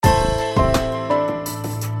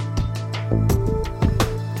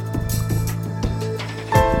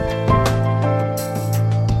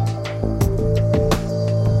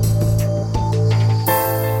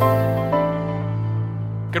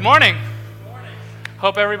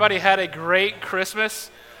Hope everybody had a great Christmas.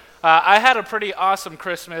 I had a pretty awesome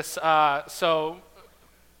Christmas. So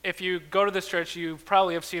if you go to this church, you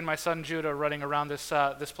probably have seen my son Judah running around this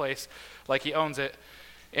place like he owns it.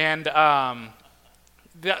 And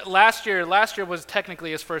last year was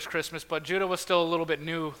technically his first Christmas, but Judah was still a little bit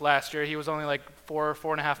new last year. He was only like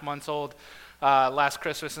 4.5 months old last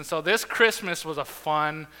Christmas. And so this Christmas was a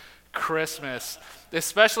fun Christmas,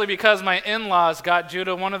 especially because my in-laws got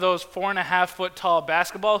Judah one of those 4.5-foot tall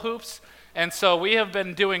basketball hoops, and so we have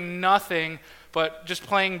been doing nothing but just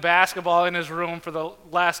playing basketball in his room for the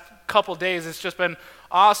last couple days. It's just been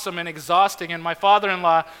awesome and exhausting, and my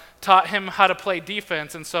father-in-law taught him how to play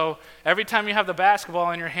defense, and so every time you have the basketball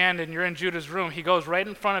in your hand and you're in Judah's room, he goes right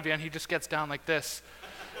in front of you and he just gets down like this.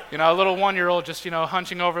 A little 1-year-old just,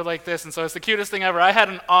 hunching over like this, and so it's the cutest thing ever. I had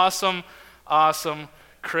an awesome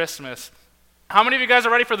Christmas. How many of you guys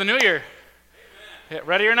are ready for the new year? Yeah,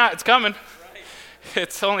 ready or not, it's coming. Right.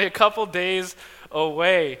 It's only a couple days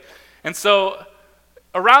away. And so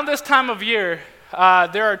around this time of year,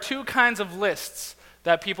 there are two kinds of lists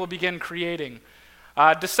that people begin creating.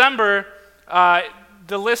 December,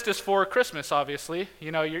 the list is for Christmas, obviously.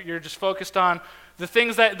 You're just focused on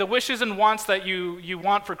the wishes and wants that you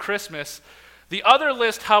want for Christmas. The other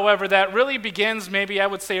list, however, that really begins maybe I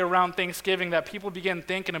would say around Thanksgiving that people begin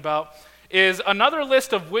thinking about is another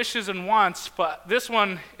list of wishes and wants, but this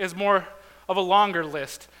one is more of a longer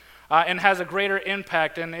list and has a greater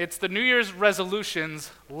impact, and it's the New Year's resolutions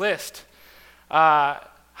list.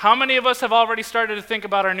 How many of us have already started to think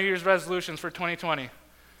about our New Year's resolutions for 2020?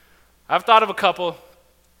 I've thought of a couple.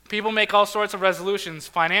 People make all sorts of resolutions: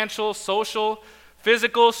 financial, social,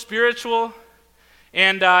 physical, spiritual.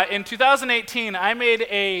 And in 2018, I made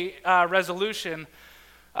a resolution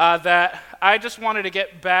that I just wanted to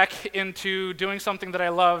get back into doing something that I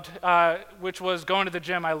loved, which was going to the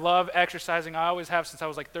gym. I love exercising. I always have since I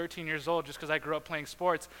was like 13 years old, just because I grew up playing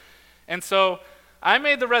sports. And so I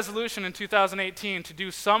made the resolution in 2018 to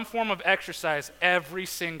do some form of exercise every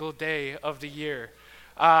single day of the year.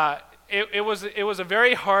 It was a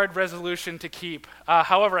very hard resolution to keep.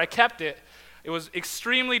 However, I kept it. It was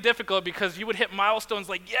extremely difficult because you would hit milestones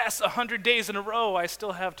like, yes, 100 days in a row, I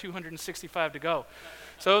still have 265 to go.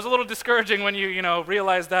 So it was a little discouraging when you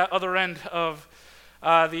realize that other end of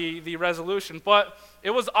the resolution. But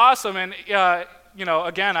it was awesome, and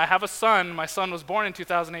again, I have a son. My son was born in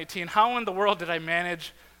 2018. How in the world did I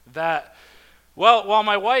manage that? Well, while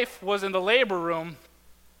my wife was in the labor room,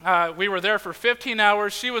 we were there for 15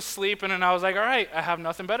 hours. She was sleeping, and I was like, all right, I have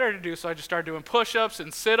nothing better to do. So I just started doing push-ups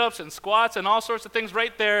and sit-ups and squats and all sorts of things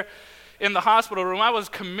right there in the hospital room. I was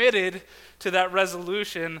committed to that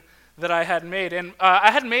resolution that I had made. And I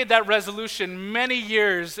had made that resolution many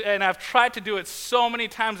years, and I've tried to do it so many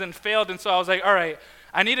times and failed. And so I was like, all right,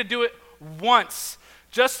 I need to do it once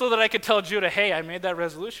just so that I could tell Judah, hey, I made that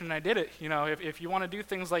resolution and I did it. If you want to do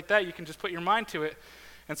things like that, you can just put your mind to it.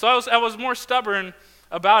 And so I was more stubborn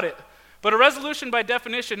about it. But a resolution, by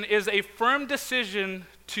definition, is a firm decision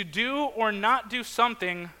to do or not do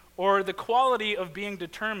something, or the quality of being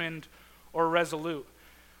determined or resolute.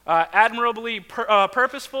 Admirably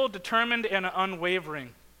purposeful, determined, and unwavering.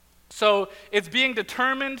 So it's being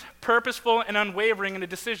determined, purposeful, and unwavering in a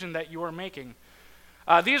decision that you are making.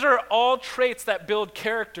 These are all traits that build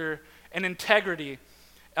character and integrity.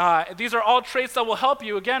 These are all traits that will help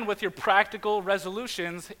you, again, with your practical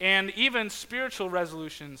resolutions and even spiritual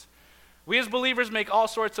resolutions. We as believers make all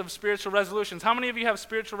sorts of spiritual resolutions. How many of you have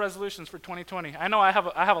spiritual resolutions for 2020? I know I have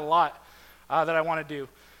a lot that I want to do.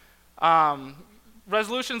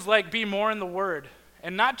 Resolutions like be more in the Word,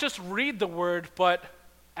 and not just read the Word, but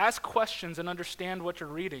ask questions and understand what you're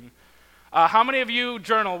reading. How many of you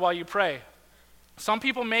journal while you pray? Some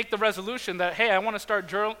people make the resolution that, hey, I want to start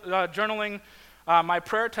journaling my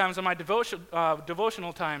prayer times and my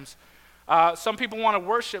devotional times. Some people want to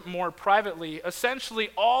worship more privately. Essentially,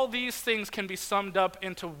 all these things can be summed up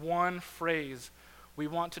into one phrase: we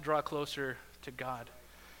want to draw closer to God.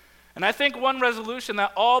 And I think one resolution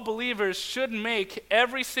that all believers should make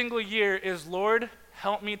every single year is, Lord,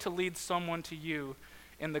 help me to lead someone to you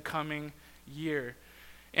in the coming year.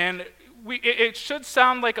 And it should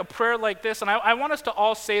sound like a prayer like this, and I want us to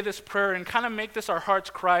all say this prayer and kind of make this our heart's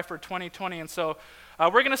cry for 2020. And so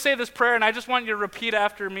we're going to say this prayer, and I just want you to repeat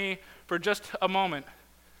after me for just a moment.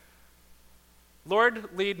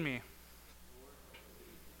 Lord, lead me.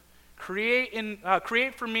 Create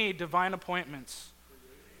for me divine appointments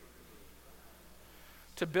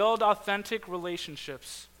to build authentic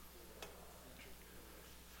relationships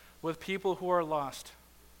with people who are lost,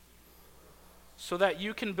 so that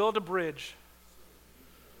you can build a bridge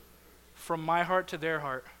from my heart to their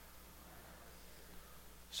heart.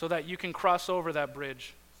 so that you can cross over that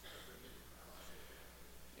bridge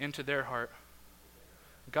into their heart.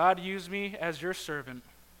 God, use me as your servant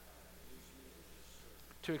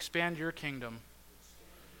to expand your kingdom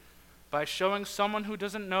by showing someone who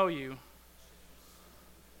doesn't know you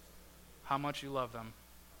how much you love them.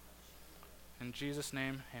 In Jesus'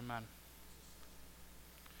 name, amen.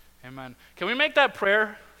 Amen. Can we make that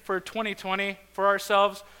prayer for 2020 for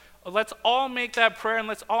ourselves? Let's all make that prayer, and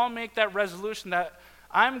let's all make that resolution that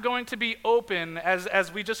I'm going to be open,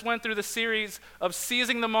 as we just went through the series of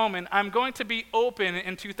seizing the moment. I'm going to be open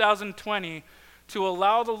in 2020 to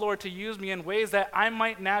allow the Lord to use me in ways that I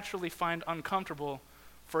might naturally find uncomfortable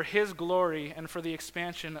for his glory and for the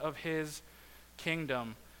expansion of his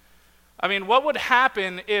kingdom. I mean, what would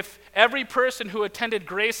happen if every person who attended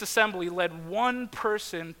Grace Assembly led one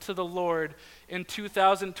person to the Lord in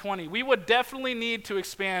 2020? We would definitely need to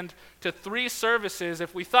expand to 3 services.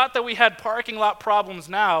 If we thought that we had parking lot problems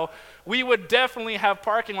now, we would definitely have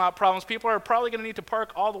parking lot problems. People are probably going to need to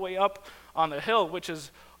park all the way up on the hill, which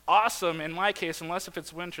is awesome in my case, unless if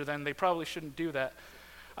it's winter, then they probably shouldn't do that.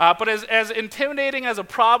 But as intimidating as a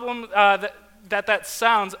problem that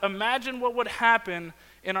sounds, imagine what would happen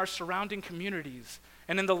in our surrounding communities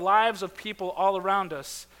and in the lives of people all around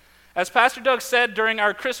us. As Pastor Doug said during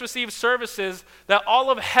our Christmas Eve services, that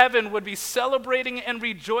all of heaven would be celebrating and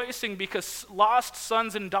rejoicing because lost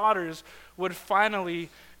sons and daughters would finally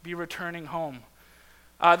be returning home.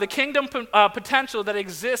 The kingdom potential that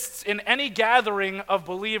exists in any gathering of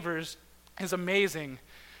believers is amazing.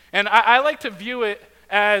 And I like to view it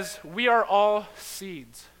as we are all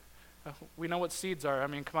seeds. We know what seeds are. I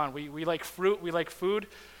mean, come on, we like fruit, we like food.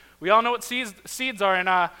 We all know what seeds are.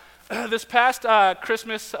 And this past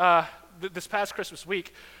Christmas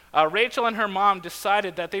week, Rachel and her mom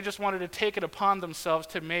decided that they just wanted to take it upon themselves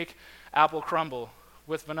to make apple crumble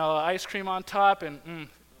with vanilla ice cream on top, and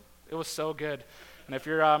it was so good. And if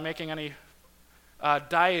you're making any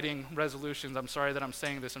dieting resolutions, I'm sorry that I'm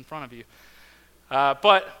saying this in front of you.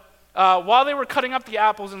 But while they were cutting up the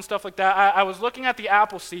apples and stuff like that, I was looking at the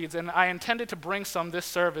apple seeds, and I intended to bring some this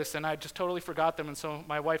service, and I just totally forgot them. And so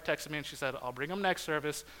my wife texted me, and she said, I'll bring them next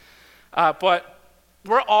service. But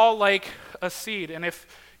we're all like a seed. And if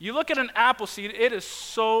you look at an apple seed, it is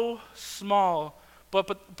so small, but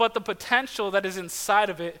the potential that is inside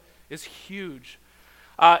of it is huge.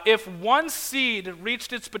 If one seed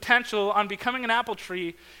reached its potential on becoming an apple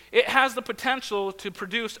tree, it has the potential to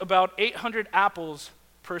produce about 800 apples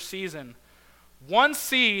per season. One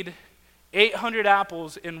seed, 800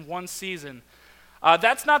 apples in one season.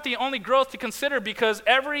 That's not the only growth to consider, because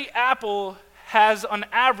every apple has an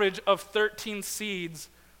average of 13 seeds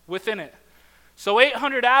within it. So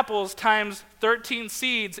 800 apples times 13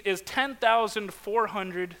 seeds is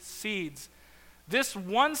 10,400 seeds. This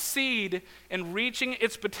one seed, in reaching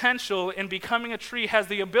its potential and becoming a tree, has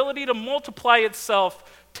the ability to multiply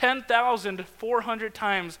itself 10,400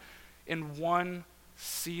 times in one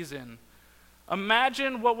season.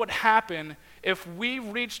 Imagine what would happen if we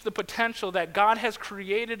reached the potential that God has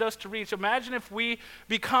created us to reach. Imagine if we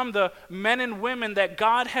become the men and women that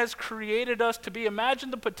God has created us to be. Imagine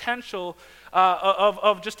the potential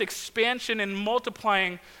of just expansion and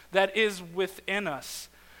multiplying that is within us.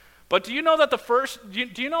 But do you know that the first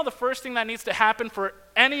thing that needs to happen for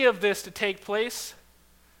any of this to take place?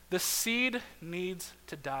 The seed needs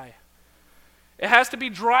to die. It has to be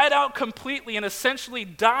dried out completely and essentially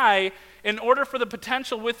die in order for the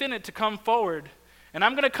potential within it to come forward. And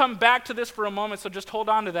I'm going to come back to this for a moment, so just hold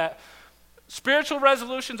on to that. Spiritual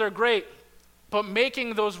resolutions are great, but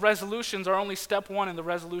making those resolutions are only step one in the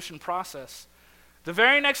resolution process. The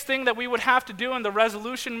very next thing that we would have to do in the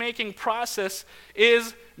resolution-making process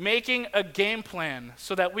is making a game plan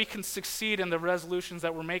so that we can succeed in the resolutions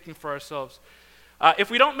that we're making for ourselves.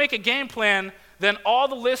 If we don't make a game plan, then all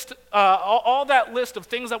that list of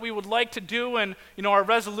things that we would like to do and our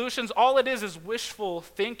resolutions, all it is wishful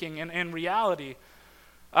thinking and reality.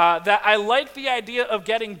 That I like the idea of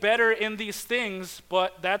getting better in these things,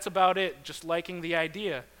 but that's about it, just liking the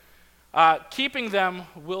idea. Keeping them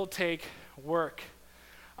will take work.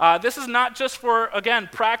 This is not just for, again,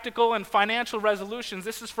 practical and financial resolutions.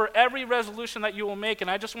 This is for every resolution that you will make, and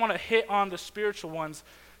I just want to hit on the spiritual ones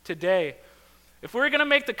today. If we're going to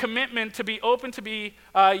make the commitment to be open to be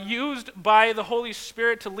used by the Holy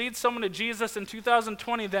Spirit to lead someone to Jesus in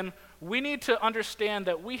 2020, then we need to understand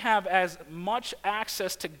that we have as much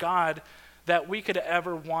access to God that we could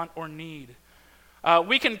ever want or need.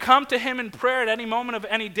 We can come to him in prayer at any moment of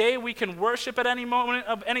any day. We can worship at any moment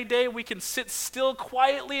of any day. We can sit still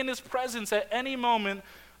quietly in his presence at any moment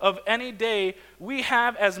of any day. We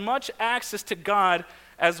have as much access to God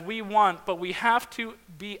as we want, but we have to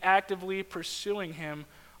be actively pursuing him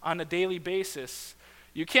on a daily basis.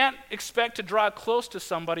 You can't expect to draw close to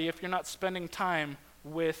somebody if you're not spending time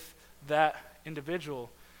with that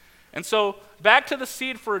individual. And so, back to the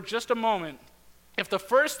seed for just a moment. If the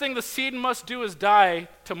first thing the seed must do is die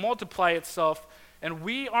to multiply itself, and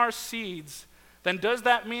we are seeds, then does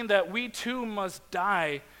that mean that we too must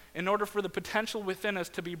die in order for the potential within us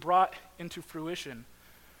to be brought into fruition?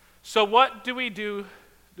 So what do we do?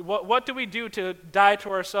 What do we do to die to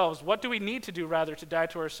ourselves? What do we need to do, rather, to die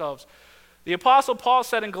to ourselves? The Apostle Paul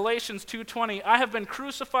said in Galatians 2:20, I have been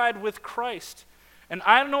crucified with Christ, and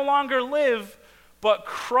I no longer live, but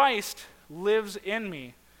Christ lives in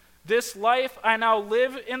me. This life I now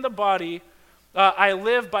live in the body, I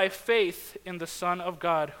live by faith in the Son of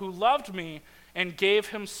God, who loved me and gave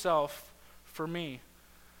himself for me.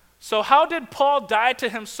 So how did Paul die to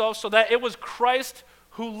himself so that it was Christ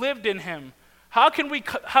who lived in him? How can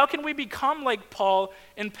we become like Paul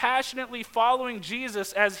in passionately following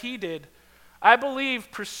Jesus as he did? I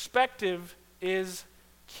believe perspective is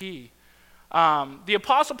key. The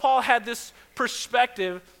Apostle Paul had this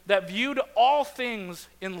perspective that viewed all things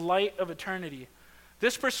in light of eternity.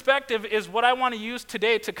 This perspective is what I want to use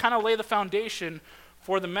today to kind of lay the foundation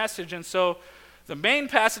for the message. And so the main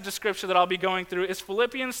passage of Scripture that I'll be going through is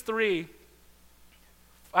Philippians 3.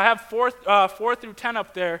 I have 4 through 10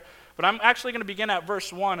 up there, but I'm actually going to begin at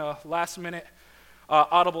verse 1, a last-minute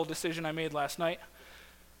audible decision I made last night.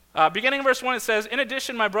 Beginning in verse 1, it says, In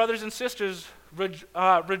addition, my brothers and sisters,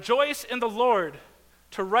 rejoice in the Lord.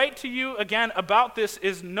 To write to you again about this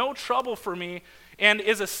is no trouble for me and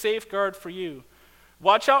is a safeguard for you.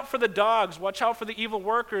 Watch out for the dogs, watch out for the evil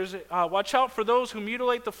workers, watch out for those who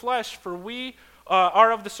mutilate the flesh, for we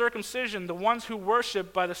are of the circumcision, the ones who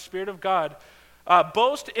worship by the Spirit of God.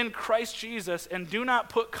 Boast in Christ Jesus and do not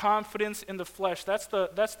put confidence in the flesh. That's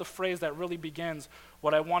the phrase that really begins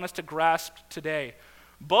what I want us to grasp today.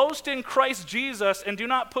 Boast in Christ Jesus and do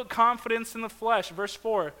not put confidence in the flesh. Verse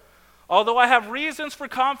 4, although I have reasons for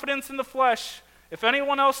confidence in the flesh, if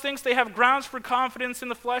anyone else thinks they have grounds for confidence in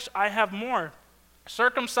the flesh, I have more.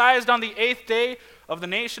 Circumcised on the 8th day of the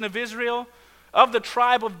nation of Israel, of the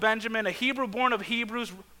tribe of Benjamin, a Hebrew born of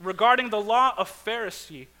Hebrews, regarding the law, a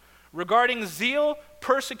Pharisee, regarding zeal,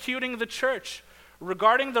 persecuting the church,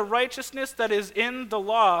 regarding the righteousness that is in the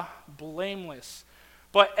law, blameless.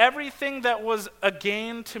 But everything that was a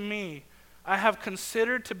gain to me, I have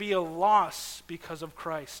considered to be a loss because of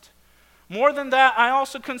Christ. More than that, I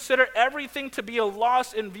also consider everything to be a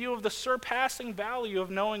loss in view of the surpassing value of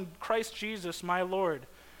knowing Christ Jesus, my Lord.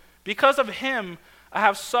 Because of him, I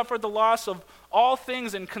have suffered the loss of all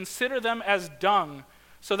things and consider them as dung,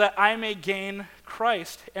 so that I may gain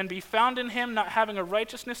Christ and be found in him, not having a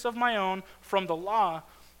righteousness of my own from the law,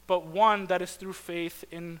 but one that is through faith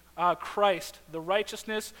in Christ, the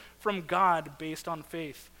righteousness from God based on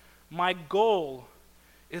faith. My goal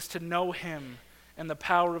is to know him and the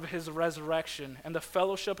power of his resurrection and the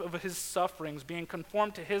fellowship of his sufferings, being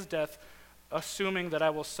conformed to his death, assuming that I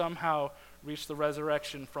will somehow reach the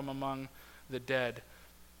resurrection from among the dead.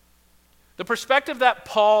 The perspective that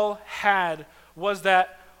Paul had was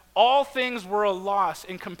that all things were a loss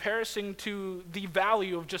in comparison to the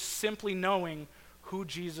value of just simply knowing who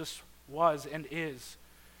Jesus was and is.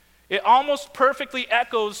 It almost perfectly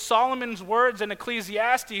echoes Solomon's words in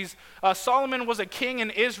Ecclesiastes. Solomon was a king in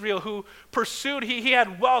Israel who pursued, he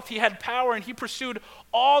had wealth, he had power, and he pursued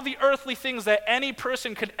all the earthly things that any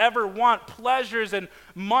person could ever want, pleasures and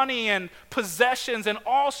money and possessions and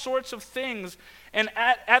all sorts of things. And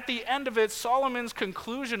at the end of it, Solomon's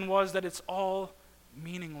conclusion was that it's all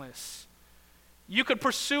meaningless. You could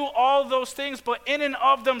pursue all those things, but in and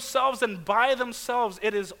of themselves and by themselves,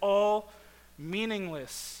 it is all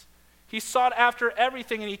meaningless. He sought after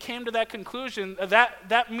everything, and he came to that conclusion.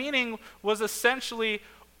 That meaning was essentially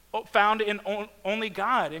found in only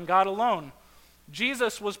God, in God alone.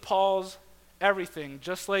 Jesus was Paul's everything,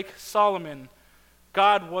 just like Solomon.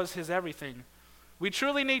 God was his everything. We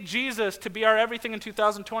truly need Jesus to be our everything in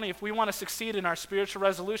 2020 if we want to succeed in our spiritual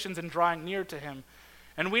resolutions and drawing near to him.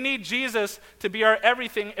 And we need Jesus to be our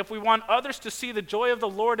everything if we want others to see the joy of the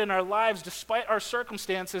Lord in our lives despite our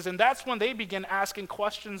circumstances. And that's when they begin asking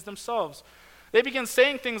questions themselves. They begin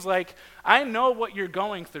saying things like, I know what you're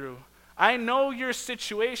going through. I know your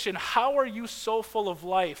situation. How are you so full of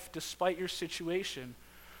life despite your situation?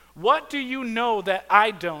 What do you know that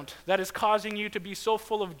I don't, that is causing you to be so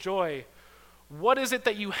full of joy? What is it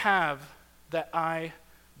that you have that I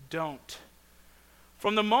don't?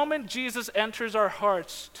 From the moment Jesus enters our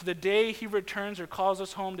hearts to the day he returns or calls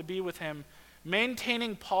us home to be with him,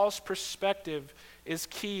 maintaining Paul's perspective is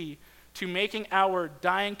key to making our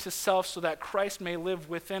dying to self so that Christ may live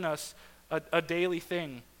within us a daily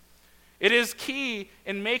thing. It is key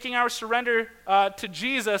in making our surrender to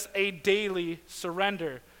Jesus a daily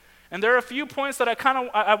surrender. And there are a few points that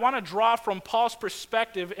I want to draw from Paul's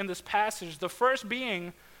perspective in this passage. The first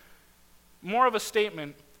being more of a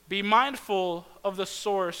statement. Be mindful of the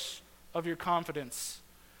source of your confidence.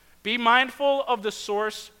 Be mindful of the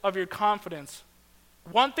source of your confidence.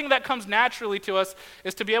 One thing that comes naturally to us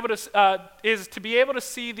is to be able to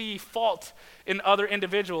see the fault in other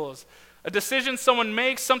individuals. A decision someone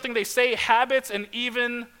makes, something they say, habits, and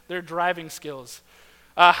even their driving skills.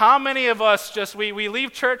 How many of us we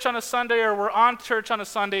leave church on a Sunday or we're on church on a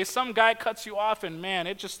Sunday, some guy cuts you off, and man,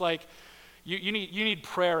 it just like, you need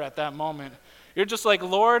prayer at that moment. You're just like,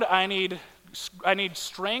 Lord, I need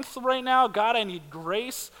strength right now. God, I need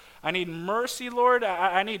grace. I need mercy, Lord.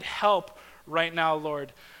 I need help right now,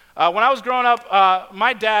 Lord. When I was growing up,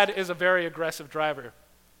 my dad is a very aggressive driver.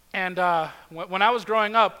 And when I was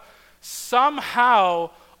growing up, somehow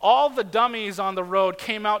all the dummies on the road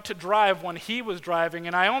came out to drive when he was driving,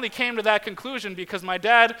 and I only came to that conclusion because my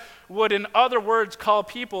dad would, in other words, call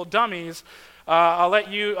people dummies. I'll let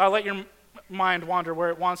your mind wander where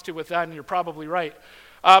it wants to with that, and you're probably right.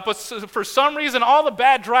 But for some reason, all the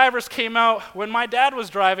bad drivers came out when my dad was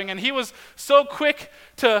driving, and he was so quick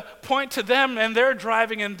to point to them, and they're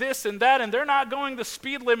driving and this and that, and they're not going the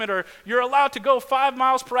speed limit, or you're allowed to go 5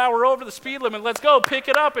 miles per hour over the speed limit. Let's go, pick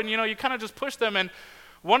it up, and you kind of just push them. And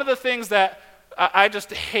one of the things that I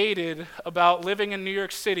just hated about living in New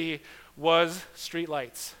York City was street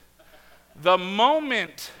lights. The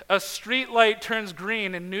moment a street light turns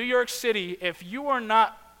green in New York City, if you are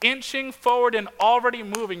not inching forward and already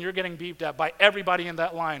moving, you're getting beeped at by everybody in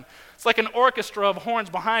that line. It's like an orchestra of horns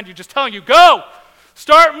behind you just telling you, go,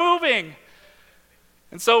 start moving.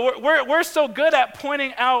 And so we're so good at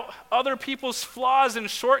pointing out other people's flaws and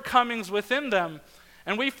shortcomings within them.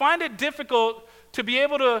 And we find it difficult to be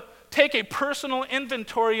able to take a personal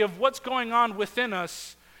inventory of what's going on within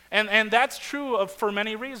us. And that's true for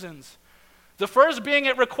many reasons. The first being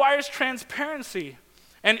it requires transparency.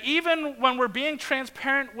 And even when we're being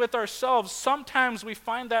transparent with ourselves, sometimes we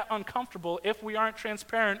find that uncomfortable if we aren't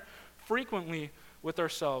transparent frequently with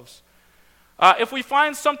ourselves. If we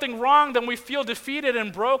find something wrong, then we feel defeated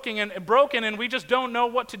and broken, and we just don't know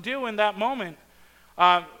what to do in that moment.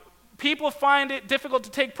 People find it difficult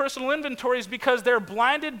to take personal inventories because they're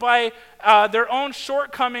blinded by their own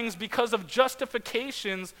shortcomings because of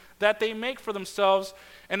justifications that they make for themselves,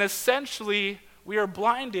 and essentially we are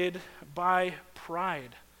blinded by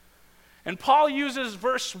pride. And Paul uses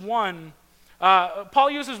one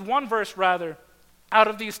verse out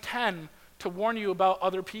of these 10 to warn you about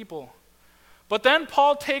other people. But then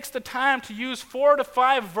Paul takes the time to use 4 to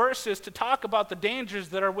 5 verses to talk about the dangers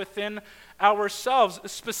that are within ourselves,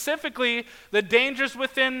 specifically the dangers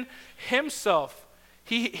within himself.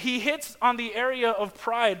 He hits on the area of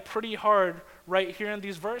pride pretty hard right here in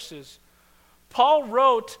these verses. Paul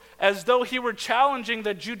wrote as though he were challenging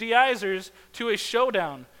the Judaizers to a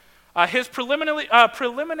showdown. His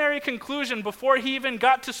preliminary conclusion before he even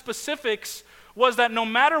got to specifics was that no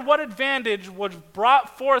matter what advantage was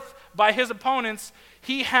brought forth by his opponents,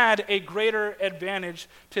 he had a greater advantage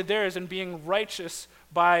to theirs in being righteous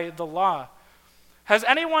by the law. Has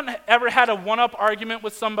anyone ever had a one-up argument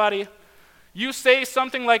with somebody? You say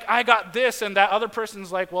something like, I got this, and that other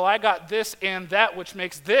person's like, well, I got this and that, which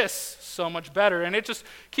makes this so much better. And it just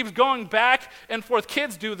keeps going back and forth.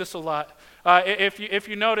 Kids do this a lot. If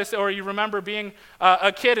you notice or you remember being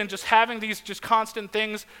a kid and just having these just constant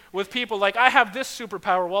things with people, like, I have this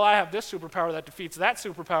superpower. Well, I have this superpower that defeats that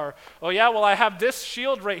superpower. Oh, yeah, well, I have this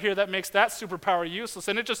shield right here that makes that superpower useless.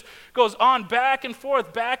 And it just goes on back and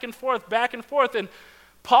forth, back and forth, back and forth. And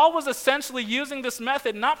Paul was essentially using this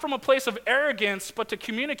method not from a place of arrogance, but to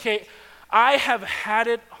communicate, I have had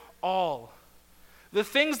it all. The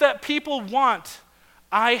things that people want,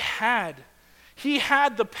 I had. He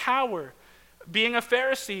had the power. Being a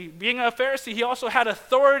Pharisee, he also had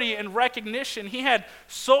authority and recognition. He had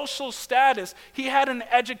social status. He had an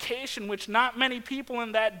education, which not many people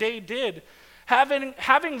in that day did.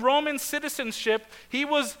 Having Roman citizenship, he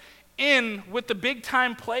was in with the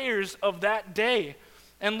big-time players of that day.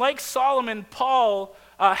 And like Solomon, Paul,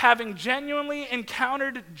 having genuinely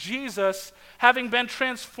encountered Jesus, having been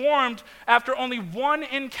transformed after only one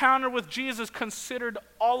encounter with Jesus, considered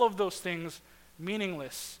all of those things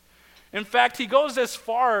meaningless. In fact, he goes as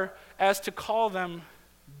far as to call them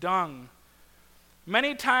dung.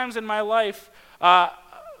 Many times in my life, and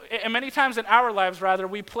many times in our lives, rather,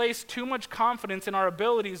 we place too much confidence in our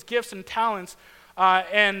abilities, gifts, and talents,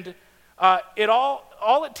 and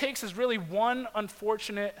all it takes is really one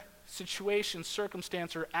unfortunate situation,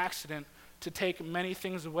 circumstance, or accident to take many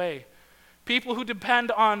things away. People who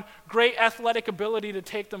depend on great athletic ability to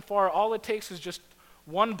take them far, all it takes is just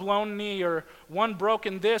one blown knee or one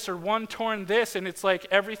broken this or one torn this, and it's like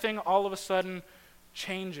everything all of a sudden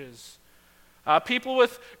changes. People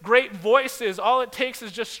with great voices, all it takes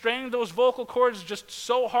is just straining those vocal cords just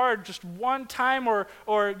so hard, just one time,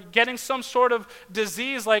 or getting some sort of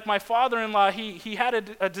disease. Like my father-in-law, he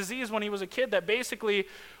had a disease when he was a kid that basically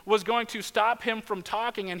was going to stop him from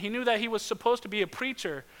talking, and he knew that he was supposed to be a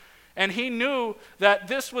preacher. And he knew that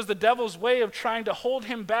this was the devil's way of trying to hold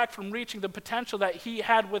him back from reaching the potential that he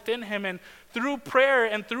had within him. And through prayer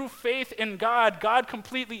and through faith in God, God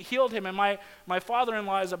completely healed him. And my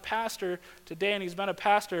father-in-law is a pastor today, and he's been a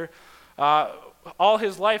pastor all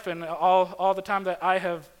his life and all the time that I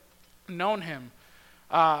have known him.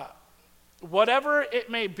 Whatever it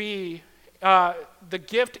may be, the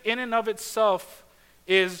gift in and of itself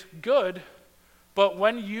is good, but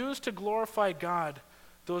when used to glorify God,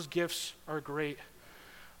 those gifts are great.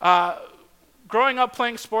 Growing up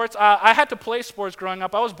playing sports, I had to play sports growing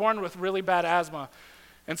up. I was born with really bad asthma.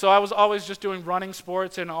 And so I was always just doing running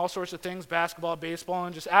sports and all sorts of things, basketball, baseball,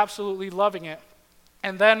 and just absolutely loving it.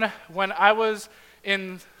 And then when I was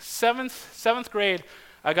in seventh grade,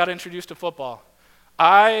 I got introduced to football.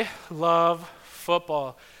 I love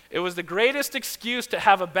football. It was the greatest excuse to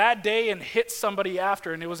have a bad day and hit somebody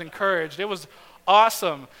after, and it was encouraged. It was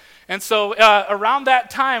awesome. And so around that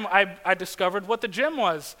time, I discovered what the gym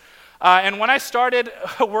was. And when I started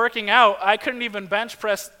working out, I couldn't even bench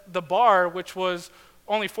press the bar, which was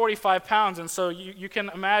only 45 pounds. And so you can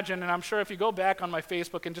imagine, and I'm sure if you go back on my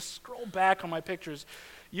Facebook and just scroll back on my pictures,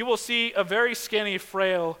 you will see a very skinny,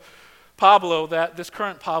 frail Pablo that this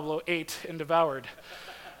current Pablo ate and devoured.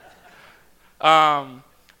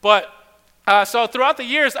 So throughout the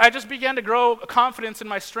years, I just began to grow confidence in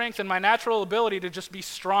my strength and my natural ability to just be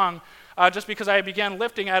strong, just because I began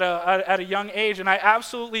lifting at a young age, and I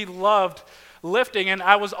absolutely loved lifting, and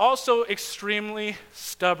I was also extremely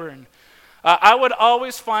stubborn. I would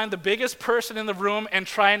always find the biggest person in the room and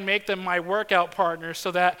try and make them my workout partner so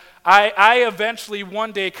that I eventually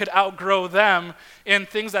one day could outgrow them in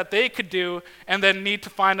things that they could do and then need to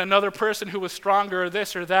find another person who was stronger or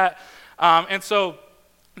this or that. And so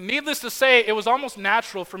needless to say, it was almost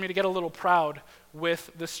natural for me to get a little proud with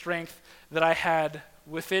the strength that I had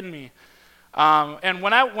within me. And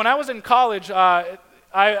when I was in college,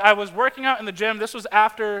 I was working out in the gym. This was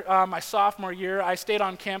after my sophomore year. I stayed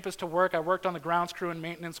on campus to work. I worked on the grounds crew and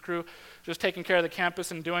maintenance crew, just taking care of the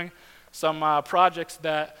campus and doing some projects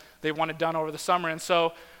that they wanted done over the summer. And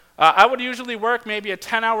so I would usually work maybe a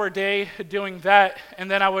 10-hour day doing that,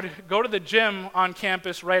 and then I would go to the gym on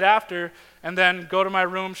campus right after, and then go to my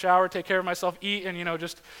room, shower, take care of myself, eat, and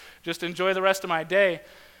just enjoy the rest of my day.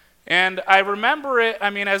 And I remember it,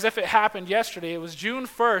 as if it happened yesterday. It was June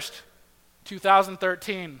 1st,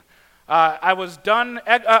 2013. I was done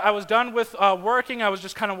with working. I was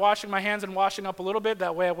just kind of washing my hands and washing up a little bit.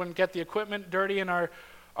 That way I wouldn't get the equipment dirty in our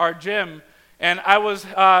gym. And I was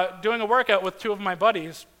doing a workout with two of my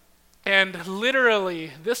buddies. And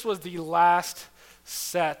literally, this was the last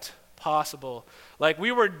set possible. Like,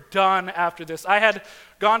 we were done after this. I had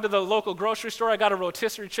gone to the local grocery store. I got a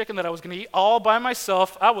rotisserie chicken that I was going to eat all by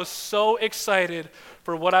myself. I was so excited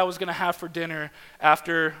for what I was going to have for dinner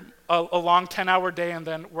after a long 10-hour day and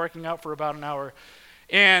then working out for about an hour.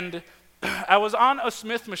 And I was on a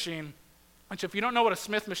Smith machine, which, if you don't know what a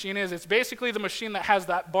Smith machine is, it's basically the machine that has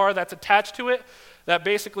that bar that's attached to it that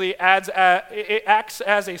basically it acts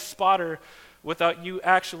as a spotter without you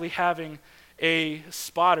actually having a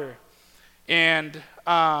spotter. And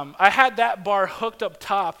I had that bar hooked up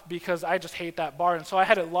top because I just hate that bar. And so I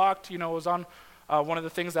had it locked. It was on one of the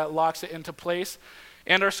things that locks it into place.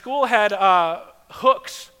 And our school had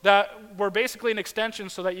hooks that were basically an extension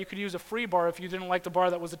so that you could use a free bar if you didn't like the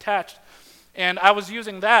bar that was attached. And I was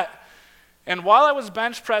using that. And while I was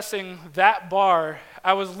bench pressing that bar,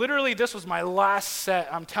 this was my last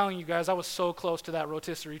set. I'm telling you guys, I was so close to that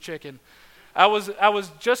rotisserie chicken. I was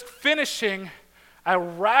just finishing. I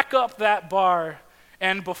rack up that bar,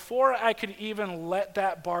 and before I could even let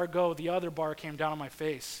that bar go, the other bar came down on my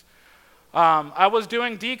face. I was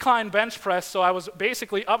doing decline bench press, so I was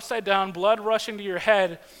basically upside down, blood rushing to your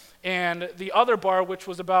head, and the other bar, which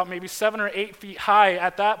was about maybe 7 or 8 feet high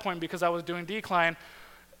at that point because I was doing decline,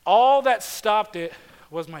 all that stopped it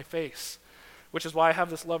was my face, which is why I have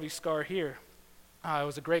this lovely scar here. It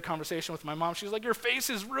was a great conversation with my mom. She's like, your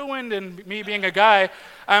face is ruined. And me being a guy,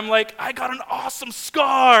 I'm like, I got an awesome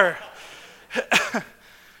scar.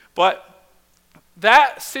 But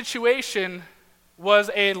that situation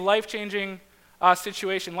was a life-changing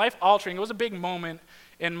situation, life-altering. It was a big moment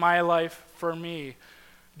in my life for me.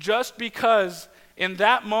 Just because in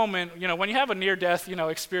that moment, when you have a near-death,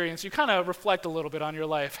 experience, you kind of reflect a little bit on your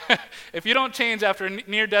life. If you don't change after a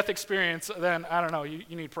near-death experience, then I don't know,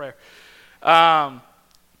 you need prayer.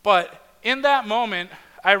 But in that moment,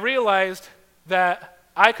 I realized that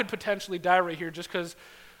I could potentially die right here just because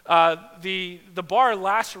the bar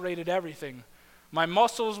lacerated everything. My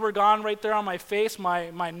muscles were gone right there on my face.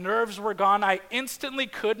 My nerves were gone. I instantly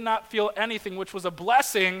could not feel anything, which was a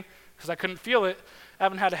blessing because I couldn't feel it. I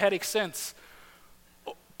haven't had a headache since.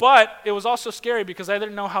 But it was also scary because I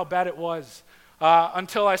didn't know how bad it was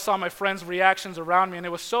until I saw my friends' reactions around me. And it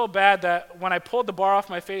was so bad that when I pulled the bar off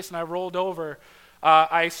my face and I rolled over,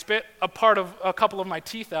 I spit a couple of my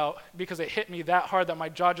teeth out because it hit me that hard that my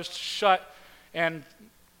jaw just shut and,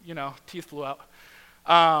 teeth flew out.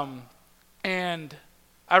 And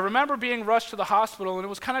I remember being rushed to the hospital, and it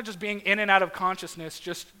was kind of just being in and out of consciousness,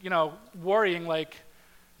 just, worrying like,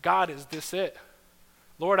 God, is this it?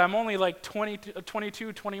 Lord, I'm only like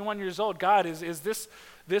 22, 21 years old. God, is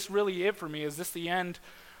this really it for me? Is this the end?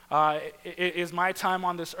 Is my time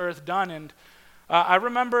on this earth done? And I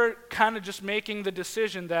remember kind of just making the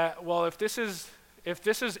decision that, well, if this is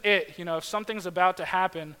it, if something's about to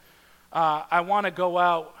happen, I want to go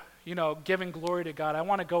out, giving glory to God. I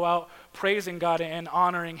want to go out praising God and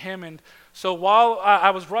honoring Him. And so while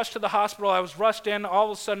I was rushed to the hospital, I was rushed in, all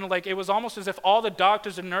of a sudden, like it was almost as if all the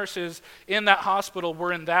doctors and nurses in that hospital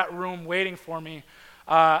were in that room waiting for me.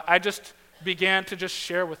 I just began to just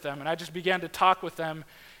share with them, and I just began to talk with them.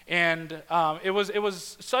 And it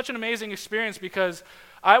was such an amazing experience because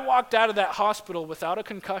I walked out of that hospital without a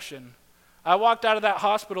concussion. I walked out of that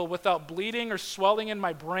hospital without bleeding or swelling in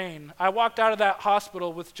my brain. I walked out of that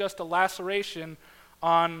hospital with just a laceration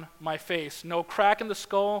on my face. No crack in the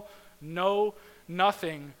skull,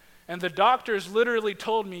 nothing. And the doctors literally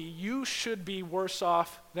told me, you should be worse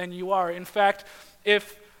off than you are. In fact,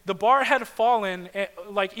 if the bar had fallen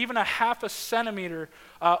like even a half a centimeter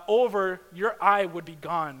over, your eye would be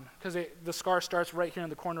gone because the scar starts right here in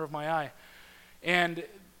the corner of my eye. And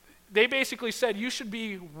they basically said, you should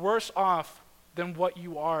be worse off than what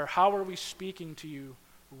you are. How are we speaking to you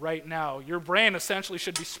right now? Your brain essentially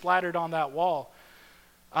should be splattered on that wall.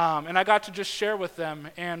 And I got to just share with them.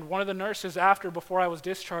 And one of the nurses before I was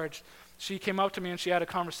discharged, she came up to me and she had a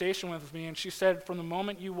conversation with me. And she said, from the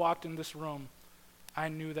moment you walked in this room, I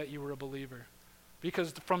knew that you were a believer.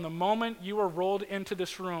 Because from the moment you were rolled into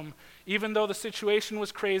this room, even though the situation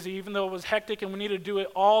was crazy, even though it was hectic and we needed to do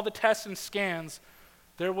all the tests and scans,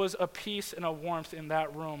 there was a peace and a warmth in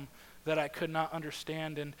that room that I could not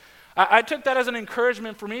understand. And I took that as an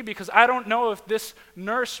encouragement for me because I don't know if this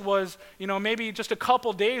nurse was, maybe just a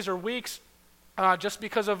couple days or weeks just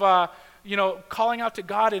because of, calling out to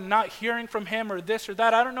God and not hearing from Him or this or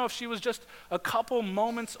that. I don't know if she was just a couple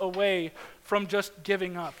moments away from just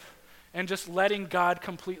giving up and just letting God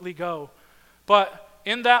completely go. But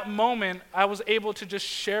in that moment, I was able to just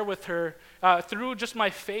share with her through just my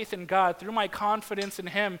faith in God, through my confidence in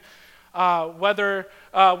Him, whether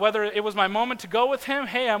it was my moment to go with Him,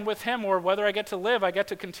 hey, I'm with Him, or whether I get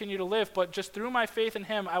to continue to live. But just through my faith in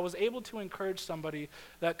Him, I was able to encourage somebody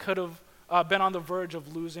that could have been on the verge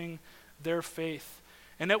of losing their faith.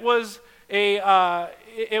 And it was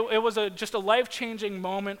just a life-changing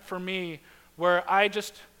moment for me where I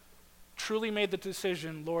just truly made the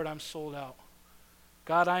decision, Lord, I'm sold out.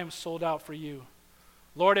 God, I am sold out for you.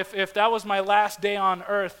 Lord, if that was my last day on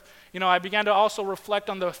earth, I began to also reflect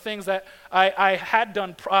on the things that I had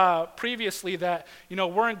done previously that,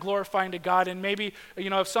 weren't glorifying to God. And maybe,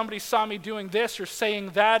 if somebody saw me doing this or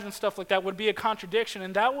saying that and stuff like that would be a contradiction.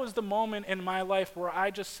 And that was the moment in my life where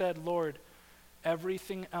I just said, Lord,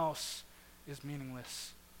 everything else is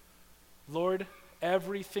meaningless. Lord,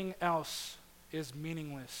 everything else is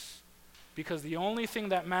meaningless. Because the only thing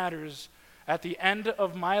that matters at the end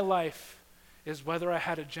of my life is whether I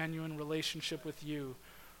had a genuine relationship with you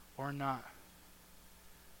or not.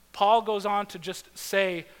 Paul goes on to just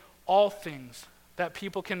say all things that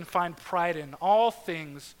people can find pride in, all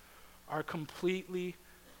things are completely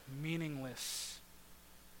meaningless.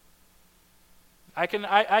 I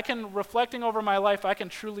can reflecting over my life, I can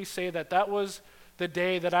truly say that was the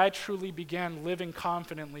day that I truly began living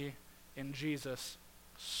confidently in Jesus.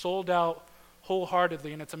 Sold out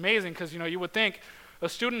wholeheartedly. And it's amazing because, you would think a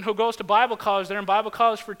student who goes to Bible college, they're in Bible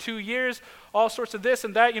college for 2 years, all sorts of this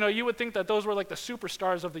and that, you would think that those were like the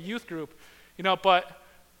superstars of the youth group, but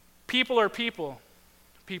people are people.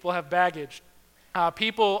 People have baggage.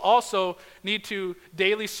 People also need to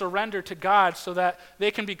daily surrender to God so that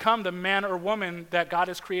they can become the man or woman that God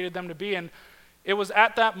has created them to be. And it was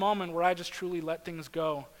at that moment where I just truly let things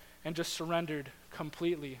go and just surrendered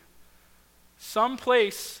completely. Some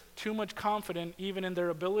place too much confidence even in their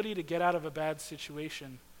ability to get out of a bad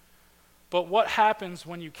situation. But what happens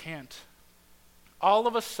when you can't? All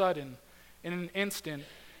of a sudden, in an instant,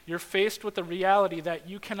 you're faced with the reality that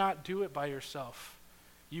you cannot do it by yourself.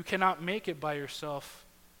 You cannot make it by yourself,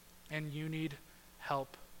 and you need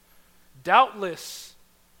help. Doubtless,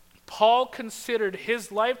 Paul considered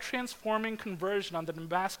his life-transforming conversion on the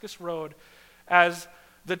Damascus Road as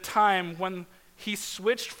the time when he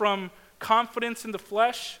switched from confidence in the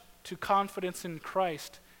flesh to confidence in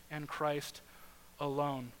Christ and Christ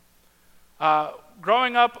alone.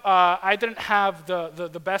 Growing up, I didn't have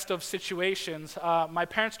the best of situations. My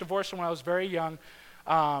parents divorced when I was very young,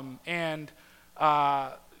 and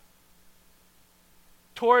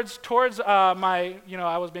towards my,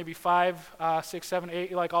 I was maybe 5, 6, 7,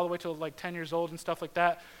 8, like all the way to like 10 years old and stuff like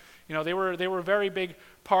that. They were very big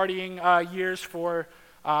partying years for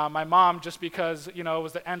my mom, just because it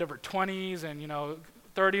was the end of her 20s and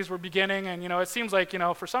 30s were beginning, and it seems like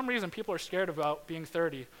for some reason people are scared about being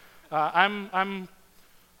 30.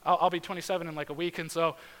 I'll be 27 in like a week, and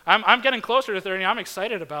so I'm getting closer to 30. I'm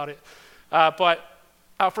excited about it, but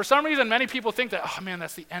for some reason, many people think that, oh man,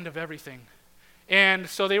 that's the end of everything. And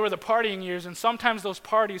so they were the partying years, and sometimes those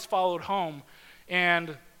parties followed home.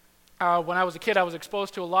 And when I was a kid, I was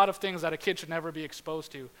exposed to a lot of things that a kid should never be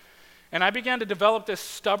exposed to. And I began to develop this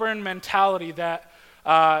stubborn mentality that,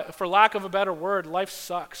 for lack of a better word, life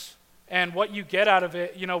sucks. And what you get out of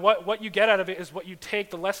it, what you get out of it is what you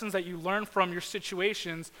take, the lessons that you learn from your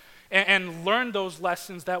situations, and learn those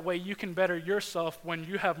lessons. That way you can better yourself when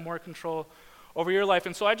you have more control over your life.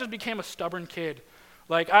 And so I just became a stubborn kid.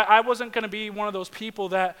 Like, I wasn't going to be one of those people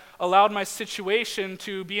that allowed my situation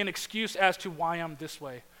to be an excuse as to why I'm this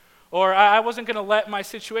way. Or I wasn't going to let my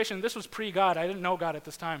situation, this was pre-God, I didn't know God at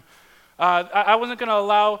this time. I wasn't going to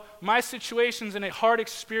allow my situations and hard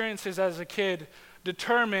experiences as a kid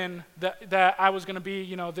determine that I was going to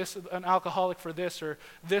be, an alcoholic for this or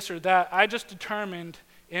that. I just determined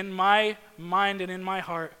in my mind and in my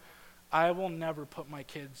heart, I will never put my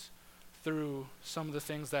kids through some of the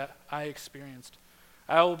things that I experienced.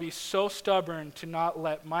 I will be so stubborn to not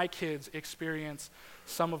let my kids experience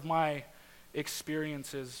some of my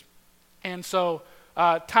experiences. And so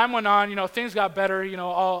time went on, things got better,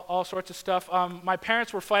 all sorts of stuff. My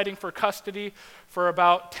parents were fighting for custody for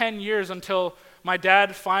about 10 years until my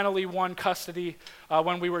dad finally won custody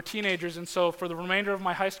when we were teenagers. And so for the remainder of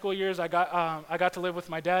my high school years, I got to live with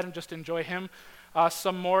my dad and just enjoy him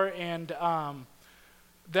some more. And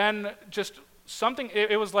then just something,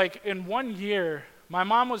 it was like in 1 year, my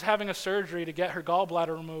mom was having a surgery to get her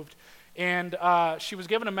gallbladder removed, and she was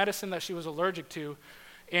given a medicine that she was allergic to,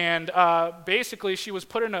 and basically she was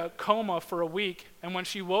put in a coma for a week, and when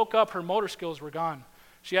she woke up, her motor skills were gone.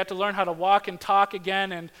 She had to learn how to walk and talk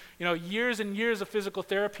again, and years and years of physical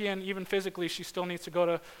therapy, and even physically she still needs to go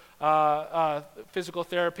to physical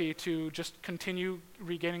therapy to just continue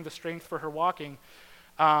regaining the strength for her walking.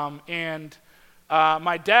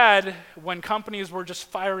 My dad, when companies were just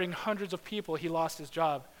firing hundreds of people, he lost his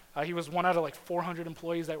job. He was one out of like 400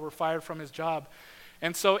 employees that were fired from his job.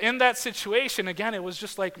 And so in that situation, again, it was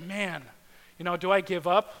just like, man, do I give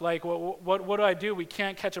up? Like, what do I do? We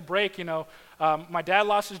can't catch a break. My dad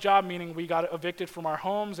lost his job, meaning we got evicted from our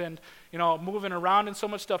homes and, moving around and so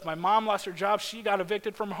much stuff. My mom lost her job. She got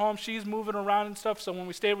evicted from her home. She's moving around and stuff. So when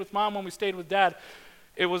we stayed with mom, when we stayed with dad,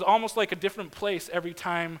 it was almost like a different place every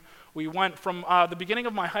time we went. From the beginning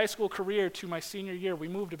of my high school career to my senior year, we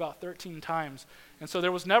moved about 13 times. And so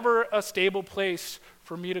there was never a stable place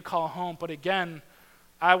for me to call home. But again,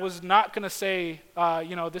 I was not going to say,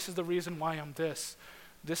 this is the reason why I'm this.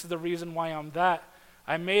 This is the reason why I'm that.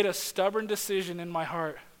 I made a stubborn decision in my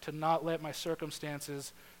heart to not let my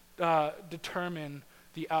circumstances determine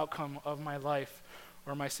the outcome of my life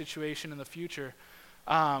or my situation in the future.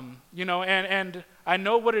 And I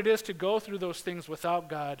know what it is to go through those things without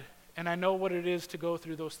God, and I know what it is to go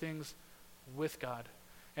through those things with God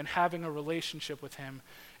and having a relationship with Him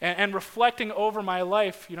and reflecting over my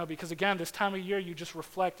life, because again, this time of year you just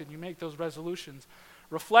reflect and you make those resolutions.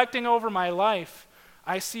 Reflecting over my life,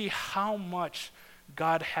 I see how much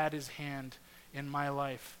God had His hand in my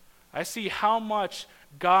life. I see how much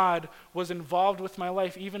God was involved with my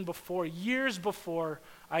life even before, years before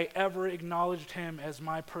I ever acknowledged Him as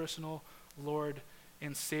my personal Lord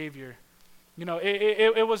and Savior.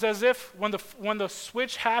 It was as if when the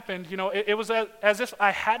switch happened, it was as if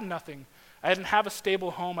I had nothing. I didn't have a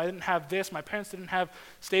stable home. I didn't have this. My parents didn't have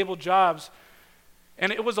stable jobs.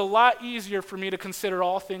 And it was a lot easier for me to consider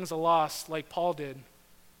all things a loss like Paul did.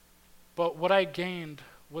 But what I gained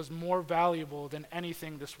was more valuable than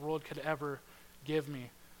anything this world could ever give me.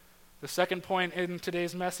 The second point in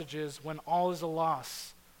today's message is, when all is a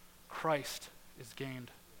loss, Christ is gained.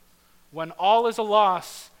 When all is a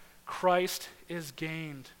loss, Christ is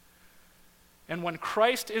gained. And when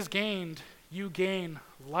Christ is gained, you gain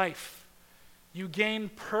life. You gain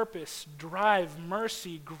purpose, drive,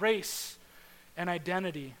 mercy, grace, and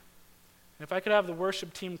identity. And if I could have the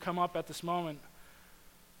worship team come up at this moment.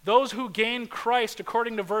 Those who gain Christ,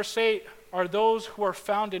 according to verse 8, are those who are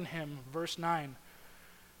found in him, verse 9.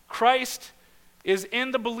 Christ is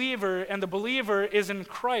in the believer, and the believer is in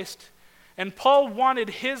Christ. And Paul wanted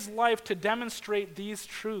his life to demonstrate these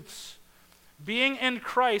truths. Being in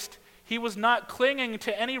Christ, he was not clinging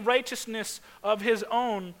to any righteousness of his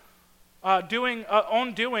own doing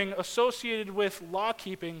associated with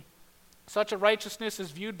law-keeping. Such a righteousness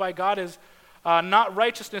is viewed by God as not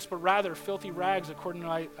righteousness, but rather filthy rags, according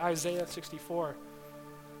to Isaiah 64.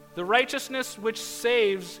 The righteousness which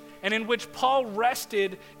saves and in which Paul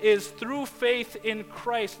rested is through faith in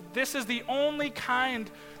Christ. This is the only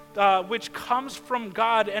kind which comes from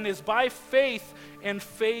God and is by faith and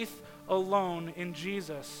faith alone in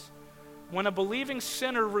Jesus. When a believing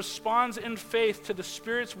sinner responds in faith to the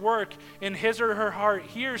Spirit's work in his or her heart,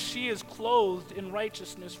 he or she is clothed in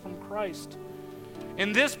righteousness from Christ.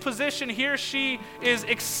 In this position, he or she is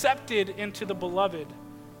accepted into the beloved.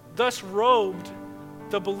 Thus robed,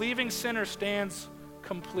 the believing sinner stands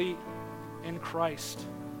complete in Christ.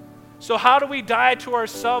 So how do we die to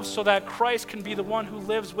ourselves so that Christ can be the one who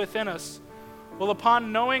lives within us? Well,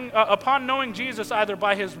 upon knowing Jesus, either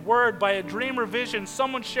by his word, by a dream or vision,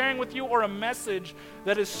 someone sharing with you, or a message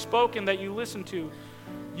that is spoken that you listen to,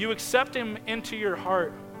 you accept him into your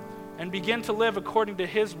heart and begin to live according to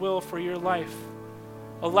his will for your life.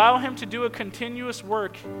 Allow him to do a continuous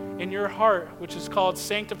work in your heart, which is called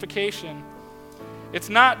sanctification. It's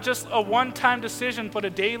not just a one-time decision, but a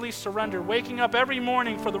daily surrender, waking up every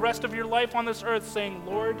morning for the rest of your life on this earth saying,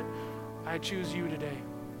 Lord, I choose you today.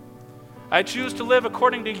 I choose to live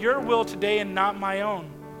according to your will today and not my own.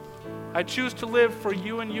 I choose to live for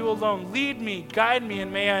you and you alone. Lead me, guide me,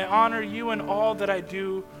 and may I honor you in all that I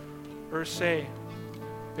do or say.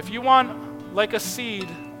 If you want, like a seed,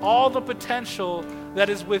 all the potential that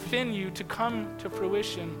is within you to come to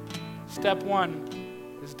fruition, step one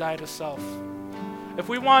is die to self. If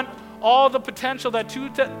we want all the potential that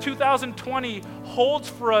 2020 holds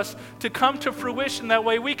for us to come to fruition, that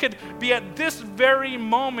way we could be at this very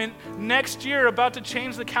moment next year about to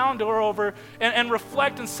change the calendar over and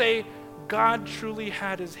reflect and say, God truly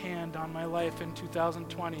had his hand on my life in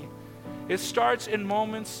 2020. It starts in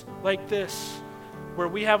moments like this, where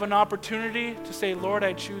we have an opportunity to say, Lord,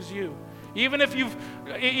 I choose you. Even if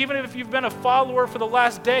you've been a follower for the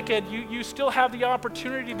last decade, you still have the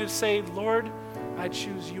opportunity to say, Lord, I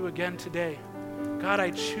choose you again today. God,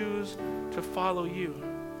 I choose to follow you.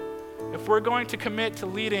 If we're going to commit to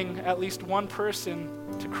leading at least one person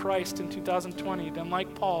to Christ in 2020, then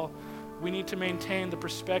like Paul, we need to maintain the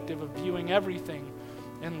perspective of viewing everything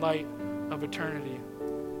in light of eternity.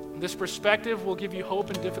 This perspective will give you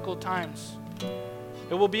hope in difficult times.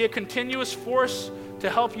 It will be a continuous force to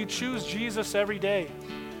help you choose Jesus every day.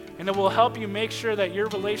 And it will help you make sure that your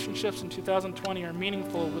relationships in 2020 are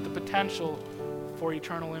meaningful with the potential for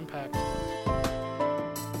eternal impact.